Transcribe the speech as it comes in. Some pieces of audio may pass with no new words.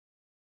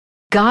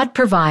God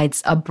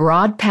provides a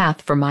broad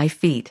path for my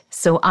feet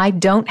so I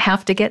don't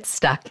have to get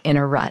stuck in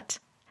a rut.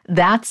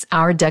 That's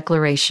our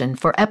declaration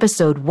for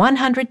episode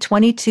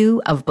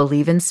 122 of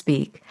Believe and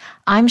Speak.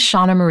 I'm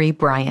Shauna Marie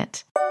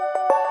Bryant.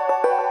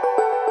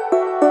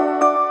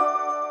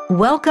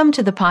 Welcome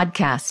to the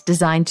podcast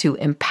designed to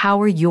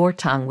empower your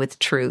tongue with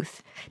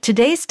truth.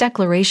 Today's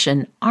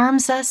declaration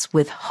arms us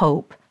with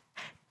hope.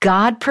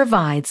 God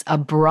provides a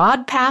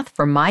broad path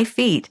for my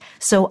feet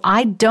so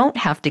I don't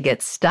have to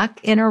get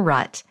stuck in a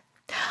rut.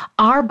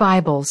 Our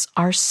Bibles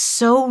are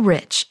so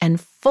rich and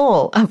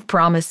full of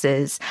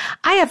promises.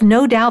 I have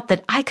no doubt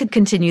that I could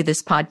continue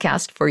this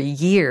podcast for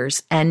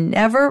years and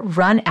never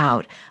run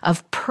out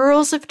of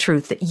pearls of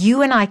truth that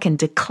you and I can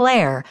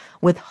declare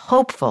with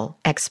hopeful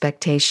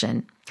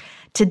expectation.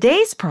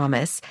 Today's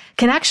promise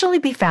can actually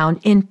be found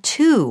in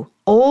two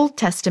Old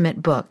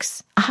Testament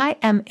books. I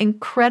am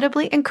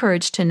incredibly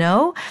encouraged to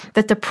know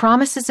that the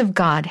promises of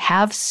God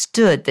have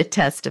stood the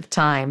test of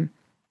time.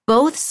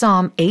 Both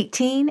Psalm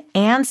 18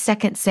 and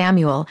 2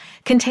 Samuel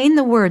contain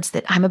the words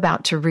that I'm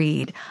about to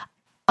read.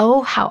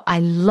 Oh, how I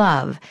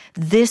love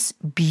this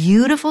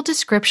beautiful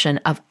description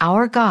of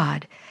our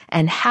God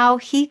and how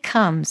He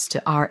comes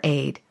to our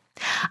aid.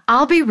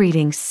 I'll be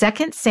reading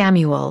 2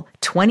 Samuel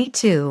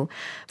 22,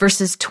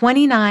 verses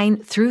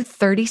 29 through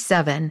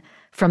 37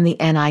 from the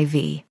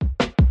NIV.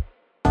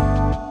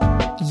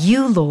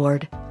 You,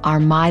 Lord, are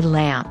my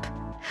lamp.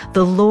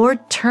 The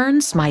Lord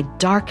turns my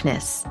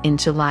darkness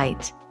into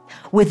light.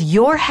 With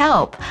your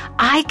help,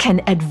 I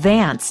can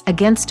advance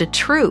against a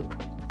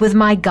troop. With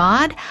my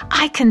God,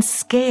 I can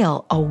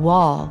scale a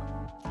wall.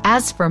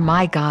 As for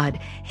my God,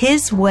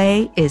 His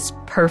way is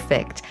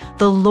perfect.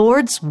 The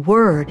Lord's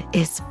word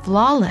is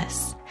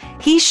flawless.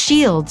 He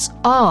shields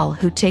all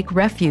who take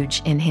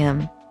refuge in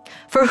Him.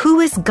 For who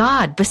is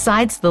God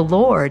besides the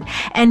Lord?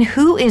 And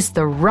who is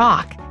the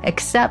rock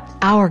except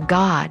our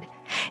God?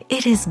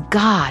 It is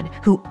God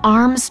who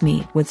arms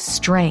me with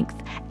strength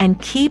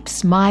and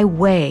keeps my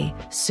way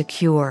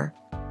secure.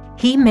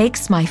 He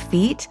makes my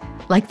feet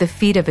like the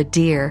feet of a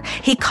deer.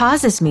 He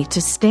causes me to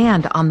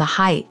stand on the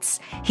heights.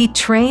 He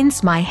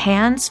trains my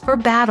hands for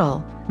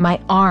battle. My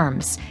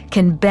arms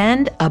can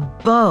bend a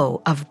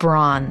bow of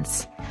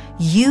bronze.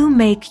 You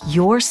make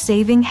your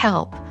saving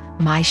help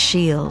my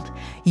shield.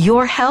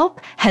 Your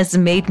help has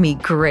made me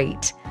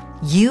great.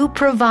 You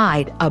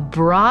provide a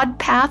broad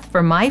path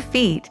for my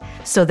feet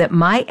so that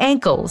my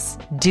ankles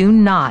do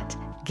not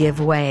give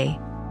way.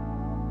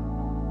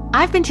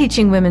 I've been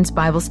teaching women's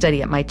Bible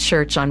study at my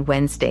church on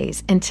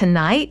Wednesdays, and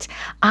tonight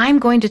I'm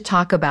going to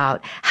talk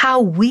about how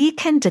we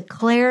can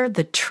declare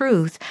the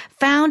truth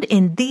found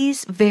in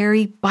these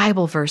very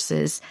Bible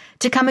verses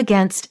to come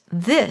against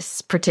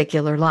this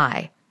particular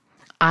lie.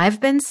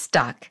 I've been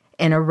stuck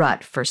in a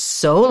rut for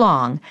so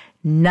long,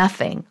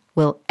 nothing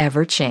will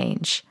ever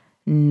change.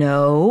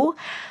 No,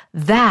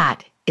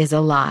 that is a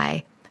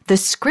lie. The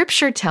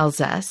scripture tells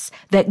us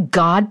that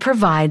God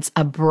provides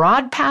a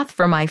broad path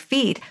for my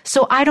feet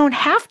so I don't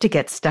have to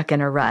get stuck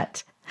in a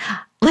rut.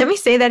 Let me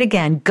say that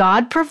again.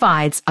 God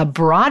provides a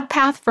broad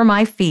path for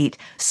my feet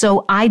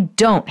so I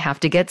don't have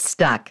to get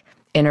stuck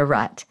in a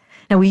rut.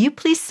 Now, will you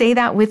please say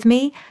that with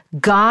me?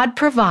 God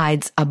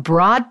provides a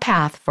broad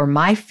path for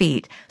my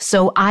feet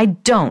so I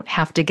don't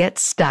have to get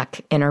stuck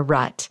in a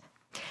rut.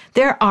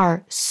 There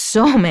are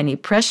so many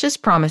precious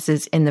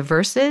promises in the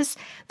verses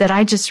that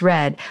I just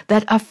read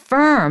that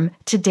affirm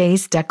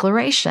today's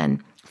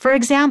declaration. For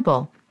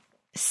example,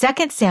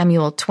 2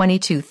 Samuel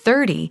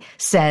 22:30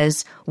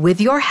 says, with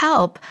your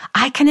help,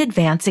 I can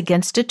advance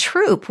against a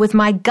troop. With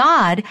my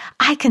God,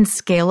 I can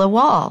scale a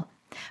wall.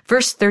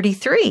 Verse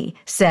 33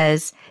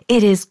 says,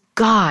 it is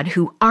God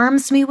who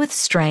arms me with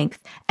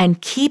strength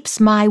and keeps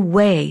my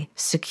way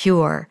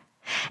secure.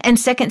 And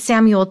 2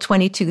 Samuel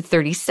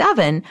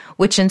 22:37,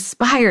 which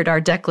inspired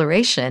our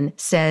declaration,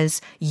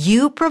 says,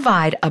 you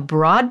provide a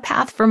broad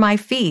path for my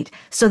feet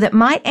so that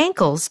my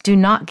ankles do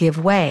not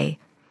give way.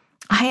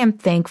 I am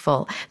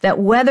thankful that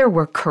whether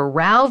we're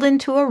corralled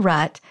into a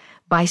rut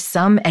by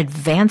some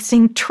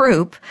advancing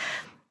troop,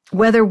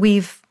 whether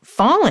we've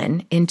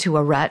fallen into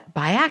a rut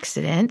by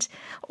accident,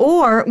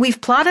 or we've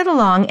plodded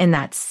along in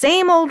that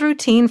same old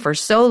routine for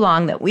so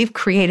long that we've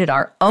created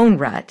our own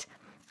rut,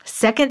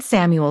 2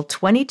 Samuel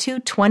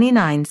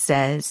 22:29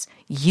 says,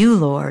 you,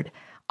 Lord,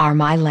 are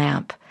my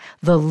lamp.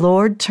 The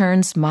Lord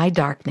turns my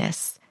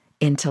darkness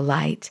into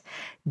light.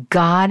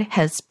 God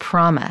has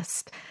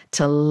promised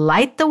to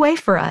light the way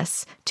for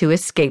us to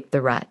escape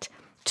the rut,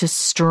 to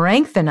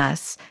strengthen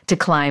us to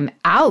climb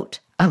out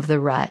of the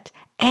rut,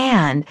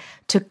 and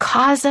to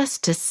cause us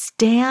to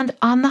stand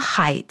on the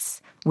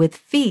heights with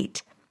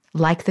feet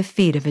like the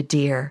feet of a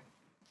deer.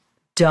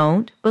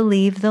 Don't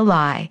believe the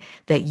lie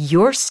that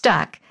you're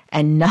stuck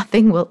and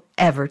nothing will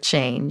ever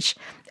change.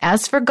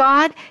 As for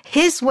God,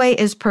 His way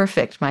is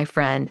perfect, my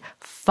friend.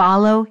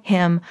 Follow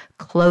Him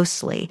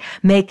closely.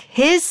 Make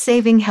His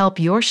saving help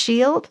your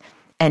shield,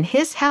 and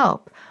His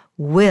help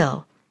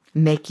will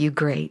make you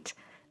great.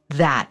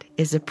 That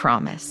is a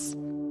promise.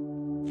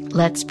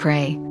 Let's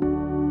pray.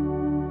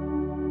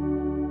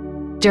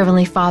 Dear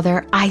Heavenly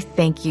Father, I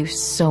thank you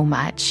so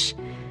much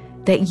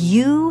that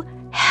you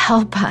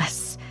help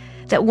us,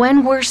 that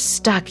when we're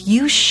stuck,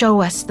 you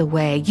show us the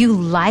way. You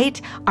light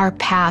our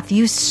path.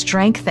 You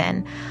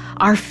strengthen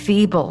our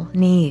feeble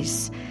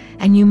knees,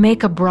 and you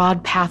make a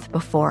broad path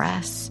before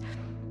us.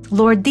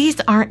 Lord, these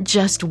aren't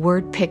just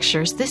word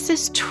pictures. This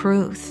is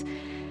truth.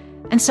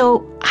 And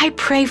so I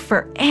pray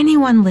for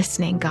anyone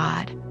listening,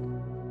 God,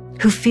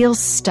 who feels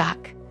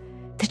stuck,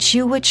 that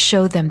you would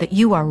show them that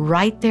you are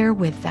right there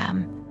with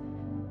them,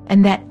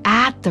 and that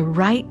at the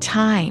right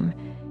time,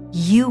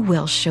 you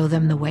will show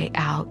them the way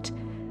out.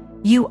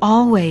 You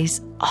always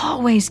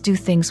do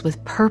things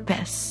with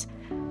purpose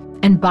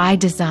and by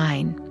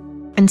design.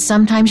 And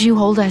sometimes you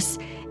hold us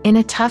in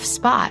a tough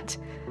spot.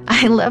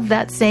 I love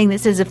that saying that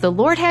says, if the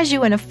Lord has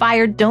you in a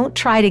fire, don't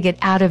try to get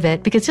out of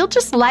it, because he'll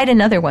just light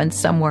another one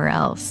somewhere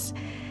else.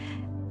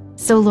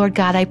 So Lord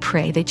God, I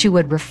pray that you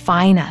would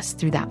refine us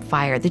through that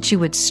fire, that you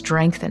would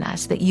strengthen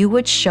us, that you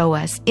would show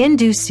us in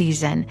due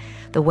season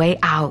the way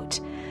out,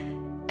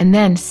 and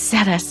then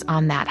set us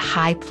on that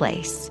high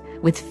place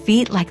with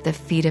feet like the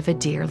feet of a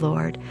deer,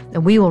 Lord.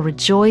 And we will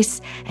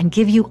rejoice and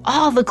give you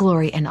all the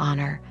glory and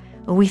honor.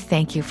 We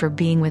thank you for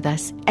being with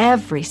us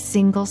every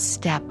single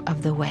step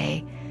of the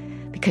way,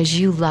 because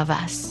you love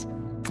us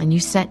and you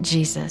sent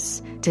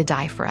Jesus to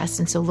die for us.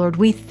 And so, Lord,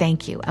 we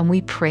thank you and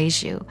we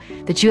praise you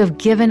that you have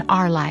given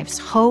our lives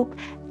hope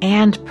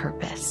and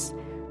purpose.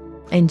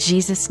 In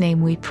Jesus'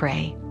 name we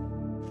pray.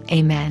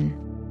 Amen.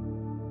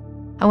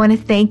 I want to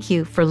thank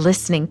you for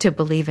listening to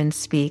Believe and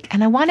Speak,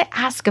 and I want to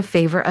ask a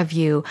favor of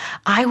you.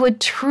 I would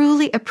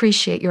truly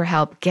appreciate your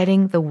help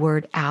getting the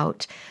word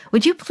out.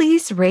 Would you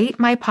please rate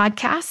my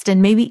podcast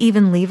and maybe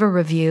even leave a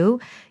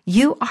review?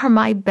 You are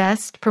my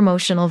best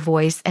promotional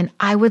voice, and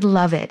I would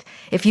love it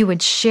if you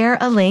would share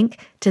a link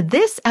to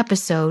this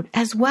episode,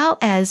 as well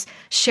as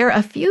share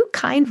a few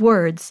kind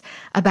words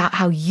about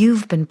how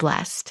you've been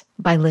blessed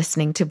by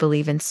listening to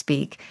Believe and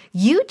Speak.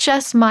 You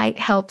just might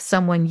help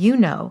someone you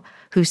know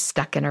who's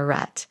stuck in a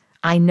rut.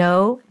 I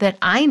know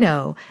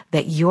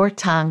that your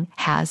tongue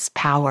has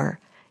power.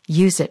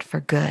 Use it for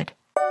good.